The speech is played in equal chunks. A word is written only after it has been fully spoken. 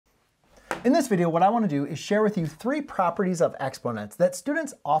In this video, what I want to do is share with you 3 properties of exponents that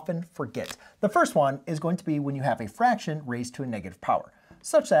students often forget. The first one is going to be when you have a fraction raised to a negative power,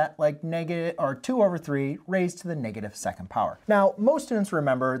 such that like 2/3 raised to the negative second power. Now, most students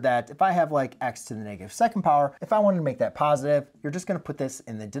remember that if I have like x to the negative second power, if I wanted to make that positive, you're just going to put this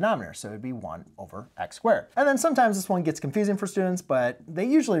in the denominator. So it'd be 1/x². And then sometimes this one gets confusing for students, but they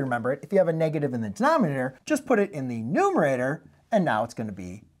usually remember it. If you have a negative in the denominator, just put it in the numerator, and now it's going to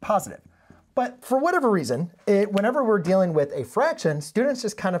be positive. But for whatever reason, whenever we're dealing with a fraction, students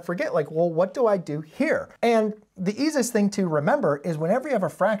just kind of forget, like, well, what do I do here? And the easiest thing to remember is whenever you have a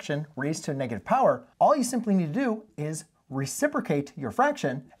fraction raised to a negative power, all you simply need to do is reciprocate your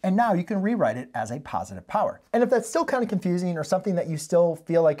fraction, and now you can rewrite it as a positive power. And if that's still kind of confusing or something that you still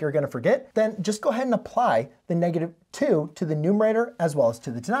feel like you're going to forget, then just go ahead and apply the -2 to the numerator as well as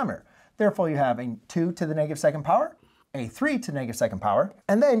to the denominator. Therefore, you have a 2 to the negative second power, a 3 to the negative second power,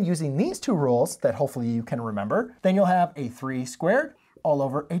 and then using these 2 rules that hopefully you can remember, then you'll have a 3² all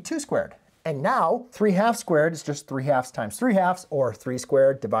over a 2². And now 3/2 squared is just 3/2 times 3/2, or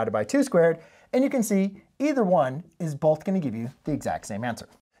 3² divided by 2², and you can see either one is both going to give you the exact same answer.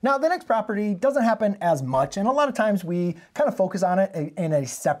 Now, the next property doesn't happen as much, and a lot of times we kind of focus on it in a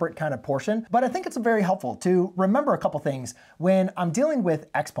separate kind of portion, but I think it's very helpful to remember a couple things when I'm dealing with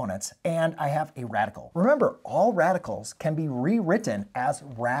exponents and I have a radical. Remember, all radicals can be rewritten as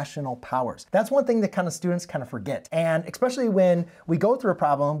rational powers. That's one thing that kind of students kind of forget, and especially when we go through a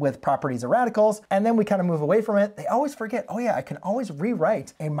problem with properties of radicals and then we kind of move away from it, they always forget, oh yeah, I can always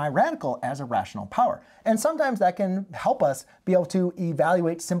rewrite my radical as a rational power. And sometimes that can help us be able to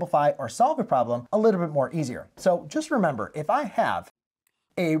evaluate, simplify, or solve a problem a little bit more easier. So just remember, if I have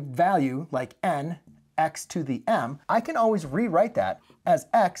a value like n, x to the m, I can always rewrite that as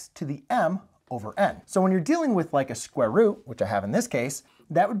x to the m over n. So when you're dealing with like a square root, which I have in this case,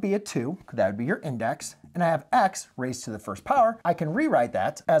 that would be a 2, that would be your index, and I have x raised to the first power. I can rewrite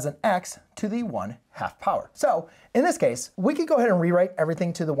that as an x to the 1/2 power. So in this case, we could go ahead and rewrite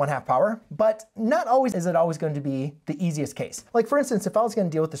everything to the 1/2 power, but not always is it always going to be the easiest case. Like for instance, if I was going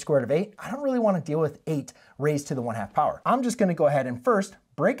to deal with the square root of 8, I don't really want to deal with 8 raised to the 1/2 power. I'm just going to go ahead and first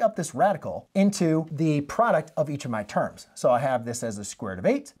break up this radical into the product of each of my terms. So I have this as the square root of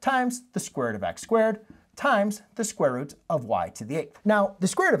 8 times the square root of x² times the square root of y to the 8th. Now, the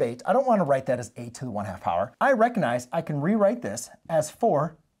square root of 8, I don't want to write that as 8 to the 1/2 power. I recognize I can rewrite this as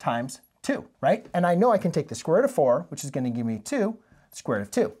 4 times 2, right? And I know I can take the square root of 4, which is going to give me 2, square root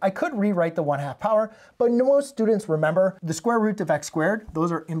of 2. I could rewrite the 1/2 power, but most students remember the square root of x²,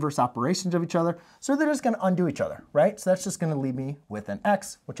 those are inverse operations of each other, so they're just going to undo each other, right? So that's just going to leave me with an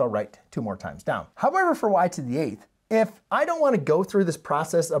x, which I'll write 2 more times down. However, for y to the 8th, if I don't want to go through this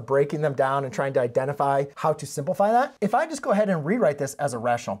process of breaking them down and trying to identify how to simplify that, if I just go ahead and rewrite this as a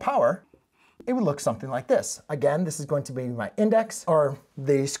rational power, it would look something like this. Again, this is going to be my index, or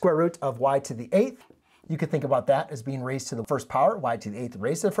the square root of y to the 8th. You could think about that as being raised to the first power, y to the 8th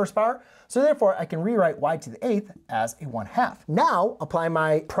raised to the first power. So therefore, I can rewrite y to the 8th as a 1/2. Now, apply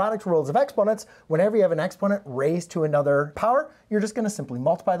my product rules of exponents. Whenever you have an exponent raised to another power, you're just going to simply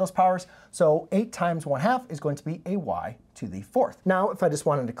multiply those powers. So 8 times 1/2 is going to be a y to the 4th. Now, if I just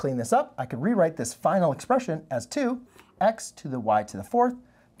wanted to clean this up, I could rewrite this final expression as 2x to the y to the 4th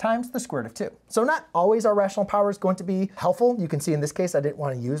times the square root of 2. So not always are rational powers going to be helpful. You can see in this case, I didn't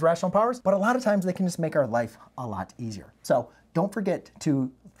want to use rational powers, but a lot of times they can just make our life a lot easier. So don't forget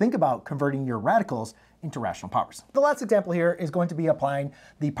to think about converting your radicals into rational powers. The last example here is going to be applying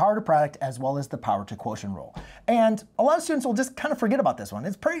the power to product as well as the power to quotient rule. And a lot of students will just kind of forget about this one.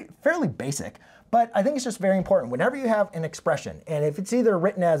 It's fairly basic, but I think it's just very important. Whenever you have an expression, and if it's either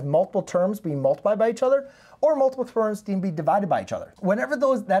written as multiple terms being multiplied by each other, or multiple terms being divided by each other, whenever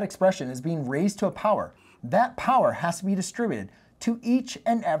that expression is being raised to a power, that power has to be distributed to each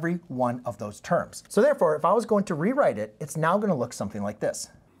and every one of those terms. So therefore, if I was going to rewrite it, it's now going to look something like this.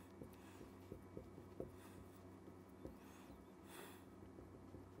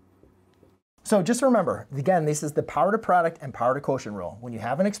 So just remember, again, this is the power to product and power to quotient rule. When you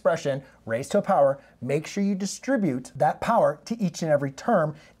have an expression raised to a power, make sure you distribute that power to each and every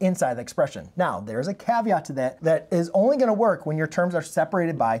term inside the expression. Now, there's a caveat to that is only going to work when your terms are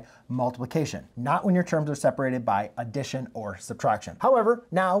separated by multiplication, not when your terms are separated by addition or subtraction. However,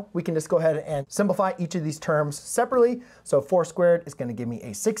 now we can just go ahead and simplify each of these terms separately. So 4² is going to give me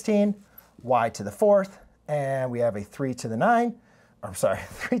a 16, y to the 4th, and we have a 3 to the 9. I'm sorry,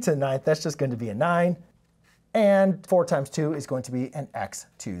 3 to the 9th, that's just going to be a 9. And 4 times 2 is going to be an x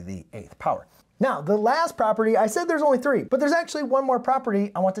to the 8th power. Now, the last property, I said there's only 3, but there's actually one more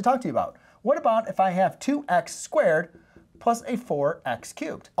property I want to talk to you about. What about if I have 2x² plus a 4x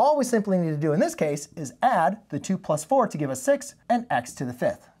cubed. All we simply need to do in this case is add the 2 plus 4 to give us 6 and x to the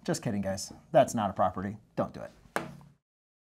 5th. Just kidding, guys. That's not a property. Don't do it.